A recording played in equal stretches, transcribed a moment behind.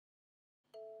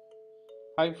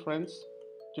Hi friends,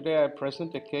 today I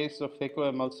present a case of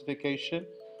phacoemulsification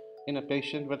in a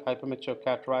patient with hypermature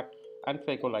cataract and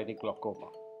phacolytic glaucoma.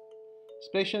 This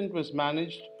patient was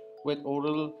managed with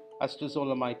oral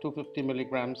acetazolamide 250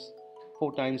 milligrams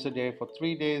 4 times a day for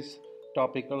 3 days,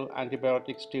 topical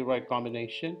antibiotic steroid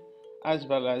combination, as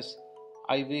well as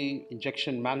IV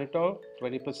injection mannitol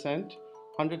 20%,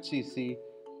 100 cc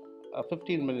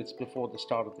 15 minutes before the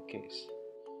start of the case.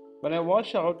 When I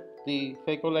wash out the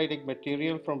phacolytic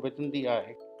material from within the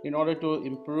eye in order to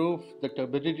improve the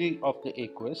turbidity of the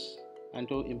aqueous and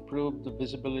to improve the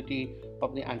visibility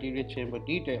of the anterior chamber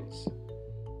details,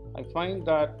 I find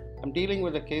that I'm dealing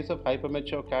with a case of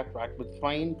hypermature cataract with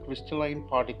fine crystalline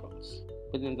particles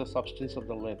within the substance of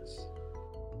the lens.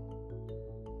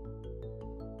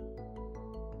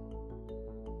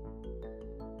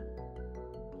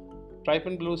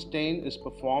 Trypan blue stain is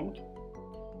performed.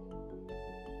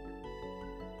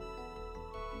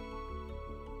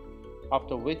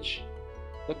 After which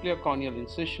the clear corneal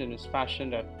incision is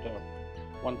fashioned at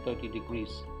 130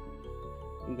 degrees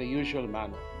in the usual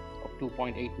manner of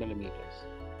 2.8 millimeters.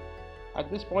 At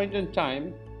this point in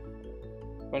time,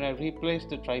 when I replace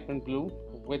the trypan blue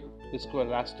with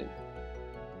viscoelastic,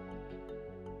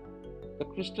 the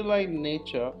crystalline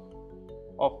nature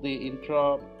of the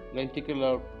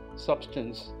intralenticular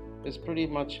substance is pretty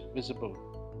much visible.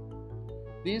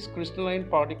 These crystalline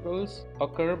particles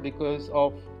occur because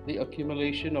of the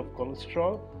accumulation of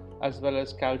cholesterol as well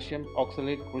as calcium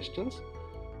oxalate crystals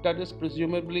that is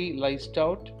presumably lysed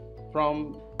out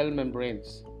from cell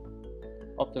membranes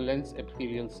of the lens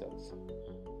epithelial cells.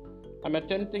 I'm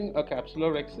attempting a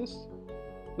capsular Rhexis,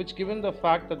 which, given the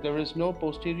fact that there is no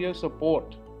posterior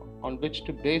support on which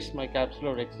to base my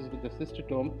capsular Rhexis with the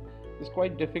cystotome, is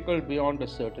quite difficult beyond a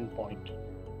certain point.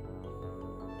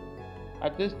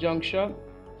 At this juncture,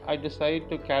 I decide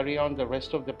to carry on the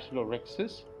rest of the capsular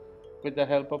Rhexis with the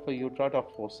help of a utrata of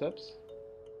forceps.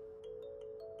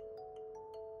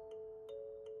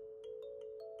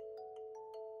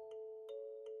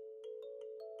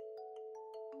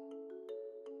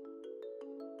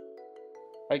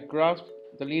 I grasp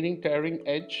the leading tearing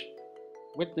edge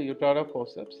with the utrata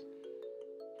forceps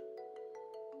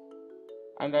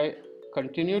and I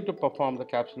continue to perform the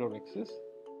capsular Rhexis.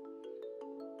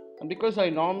 And because I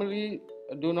normally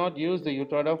do not use the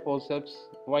utrata forceps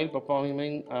while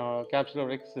performing capsular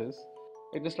Rhexis,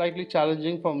 it is slightly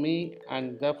challenging for me,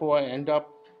 and therefore I end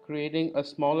up creating a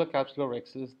smaller capsular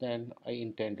Rhexis than I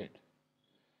intended.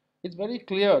 It's very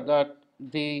clear that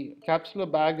the capsular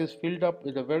bag is filled up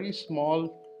with a very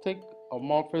small, thick,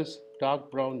 amorphous, dark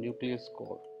brown nucleus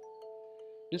core.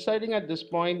 Deciding at this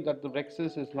point that the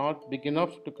Rhexis is not big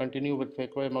enough to continue with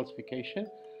phacoemulsification,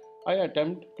 I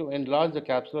attempt to enlarge the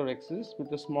capsular Rhexis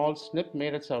with a small snip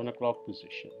made at 7 o'clock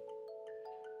position.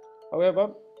 However,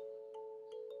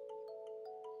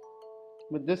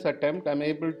 with this attempt, I am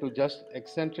able to just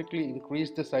eccentrically increase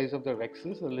the size of the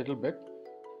Rhexis a little bit,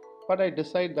 but I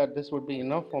decide that this would be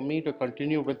enough for me to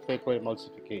continue with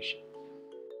phacoemulsification.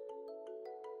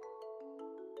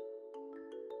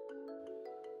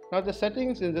 Now the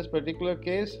settings in this particular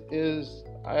case is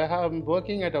I am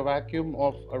working at a vacuum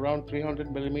of around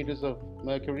 300 millimeters of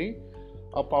mercury,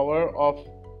 a power of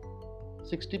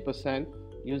 60%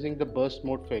 using the burst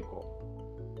mode phaco.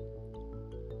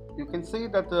 You can see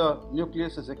that the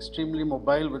nucleus is extremely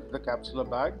mobile with the capsular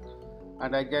bag,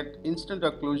 and I get instant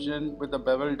occlusion with the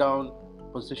bevel down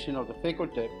position of the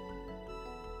phaco tip.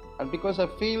 And because I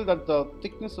feel that the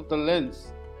thickness of the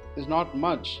lens is not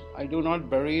much, I do not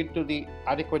bury it to the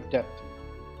adequate depth.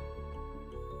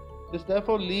 This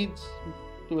therefore leads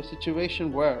to a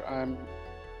situation where I am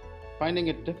finding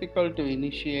it difficult to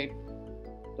initiate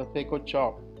the phaco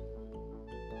chop,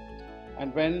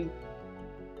 and when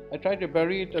I try to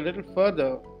bury it a little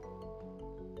further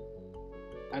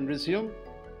and resume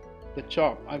the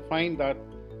chop, I find that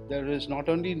there is not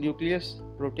only nucleus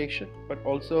rotation but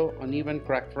also uneven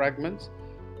crack fragments,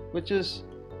 which is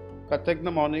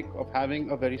pathognomonic of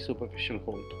having a very superficial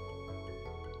hold.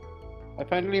 I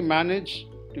finally managed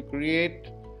to create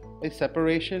a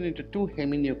separation into two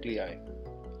heminuclei,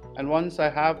 and once I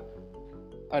have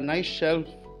a nice shelf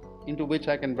into which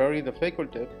I can bury the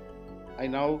phaco tip, I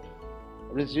now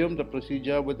resume the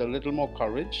procedure with a little more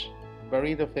courage,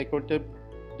 bury the phaco tip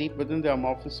deep within the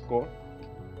amorphous core,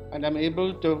 and I'm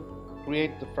able to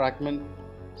create the fragment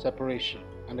separation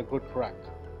and a good crack.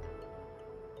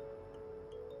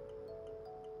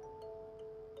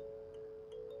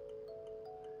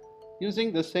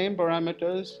 Using the same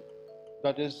parameters,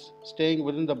 that is staying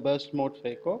within the burst mode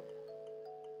phaco,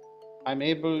 I'm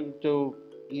able to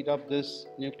eat up this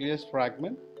nucleus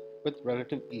fragment with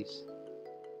relative ease.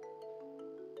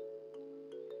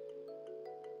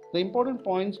 The important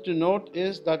points to note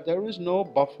is that there is no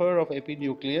buffer of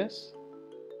epinucleus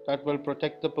that will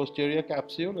protect the posterior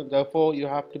capsule, and therefore you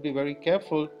have to be very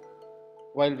careful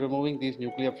while removing these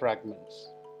nuclear fragments.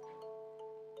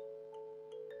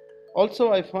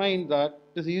 Also, I find that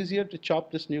it is easier to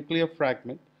chop this nuclear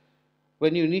fragment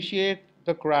when you initiate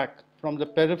the crack from the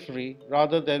periphery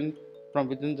rather than from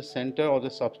within the center or the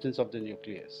substance of the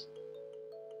nucleus.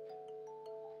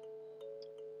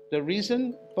 The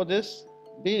reason for this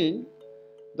being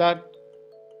that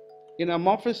in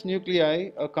amorphous nuclei,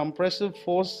 a compressive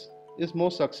force is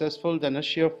more successful than a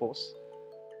shear force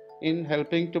in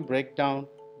helping to break down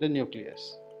the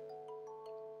nucleus.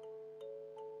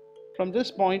 From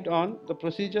this point on, the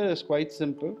procedure is quite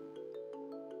simple.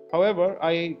 However,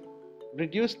 I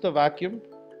reduced the vacuum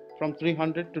from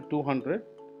 300 to 200.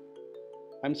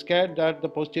 I'm scared that the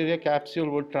posterior capsule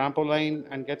would trampoline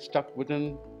and get stuck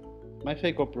within my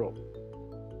phaco probe.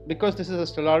 Because this is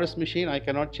a Stellaris machine, I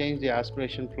cannot change the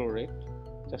aspiration flow rate,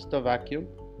 just the vacuum.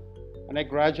 And I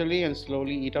gradually and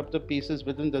slowly eat up the pieces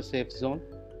within the safe zone,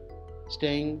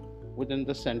 staying within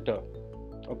the center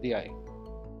of the eye.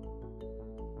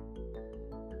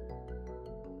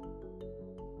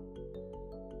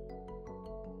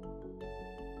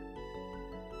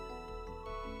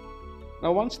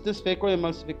 Now once this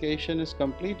phacoemulsification is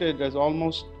completed, there's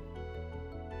almost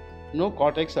no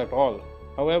cortex at all.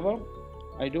 However,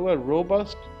 I do a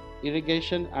robust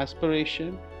irrigation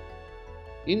aspiration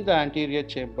in the anterior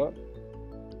chamber,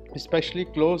 especially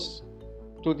close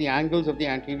to the angles of the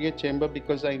anterior chamber,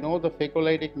 because I know the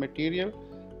phacolytic material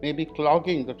may be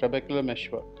clogging the trabecular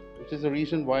meshwork, which is the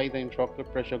reason why the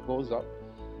intraocular pressure goes up.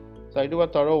 So I do a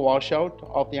thorough washout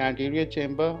of the anterior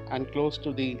chamber and close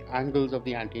to the angles of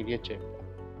the anterior chamber.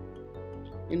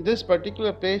 In this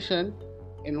particular patient,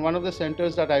 in one of the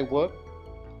centers that I work,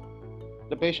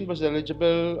 the patient was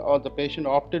eligible, or the patient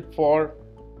opted for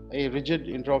a rigid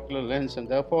intraocular lens, and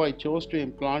therefore I chose to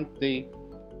implant the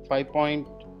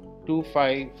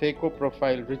 5.25 phaco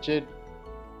profile rigid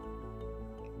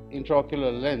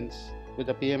intraocular lens with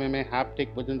a PMMA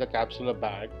haptic within the capsular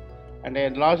bag, and I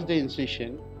enlarged the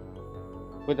incision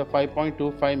with a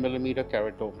 5.25 mm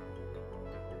keratome.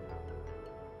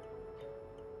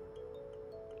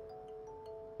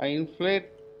 I inflate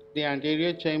the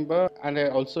anterior chamber, and I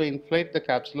also inflate the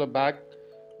capsular bag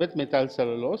with methyl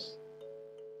cellulose,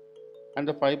 and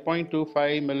the 5.25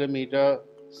 mm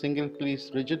single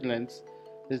piece rigid lens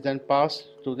is then passed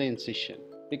through the incision.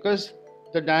 Because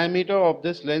the diameter of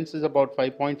this lens is about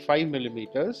 5.5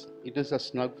 millimeters, it is a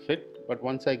snug fit, but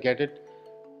once I get it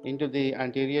into the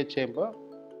anterior chamber,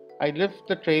 I lift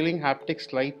the trailing haptic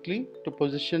slightly to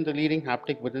position the leading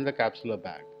haptic within the capsular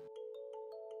bag.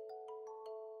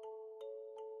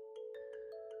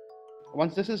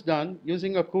 Once this is done,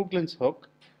 using a Kuglins hook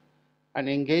and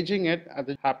engaging it at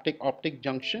the haptic optic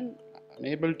junction, I'm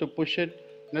able to push it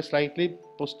in a slightly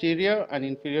posterior and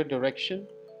inferior direction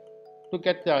to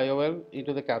get the IOL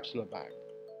into the capsular bag.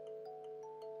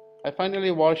 I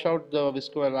finally wash out the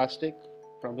viscoelastic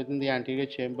from within the anterior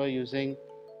chamber using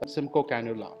a Simcoe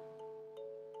cannula.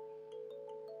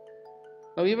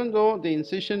 Now, even though the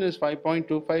incision is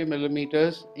 5.25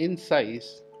 millimeters in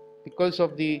size, because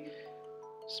of the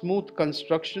smooth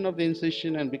construction of the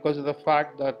incision and because of the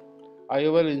fact that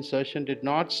IOL insertion did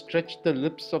not stretch the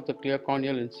lips of the clear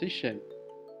corneal incision,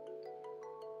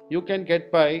 you can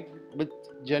get by with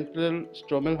gentle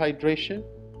stromal hydration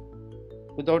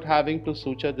without having to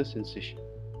suture this incision.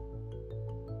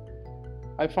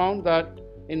 I found that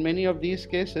in many of these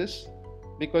cases,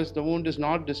 because the wound is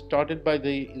not distorted by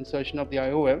the insertion of the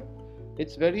IOL,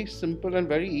 it's very simple and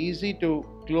very easy to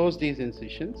close these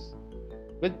incisions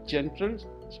with gentle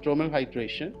stromal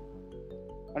hydration.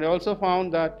 And I also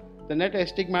found that the net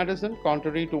astigmatism,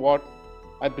 contrary to what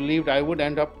I believed I would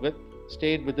end up with,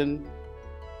 stayed within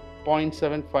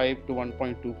 0.75 to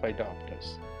 1.25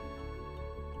 diopters.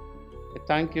 I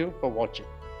thank you for watching.